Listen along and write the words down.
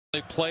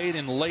They played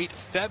in late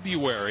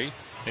February.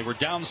 They were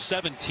down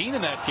 17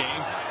 in that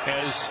game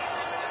as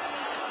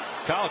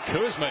Kyle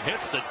Kuzma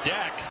hits the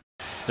deck.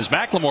 As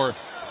McLemore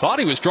thought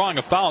he was drawing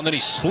a foul, and then he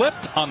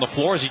slipped on the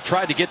floor as he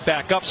tried to get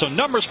back up. So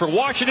numbers for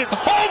Washington.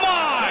 Oh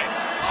my!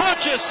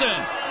 Hutchison!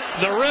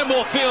 The rim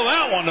will feel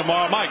that one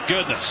tomorrow. My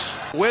goodness.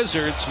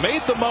 Wizards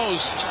made the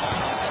most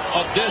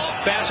of this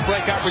fast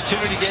break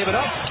opportunity. Gave it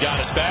up. Got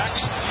it back.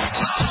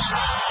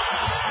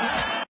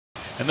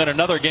 And then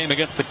another game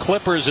against the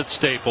Clippers at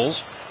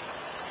Staples.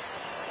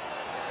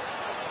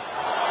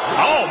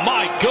 Oh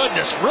my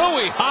goodness,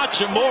 Rui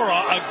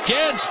Hachimura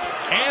against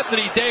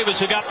Anthony Davis,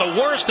 who got the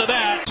worst of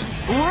that.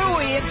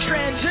 Rui in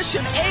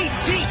transition,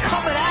 AD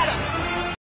coming at him.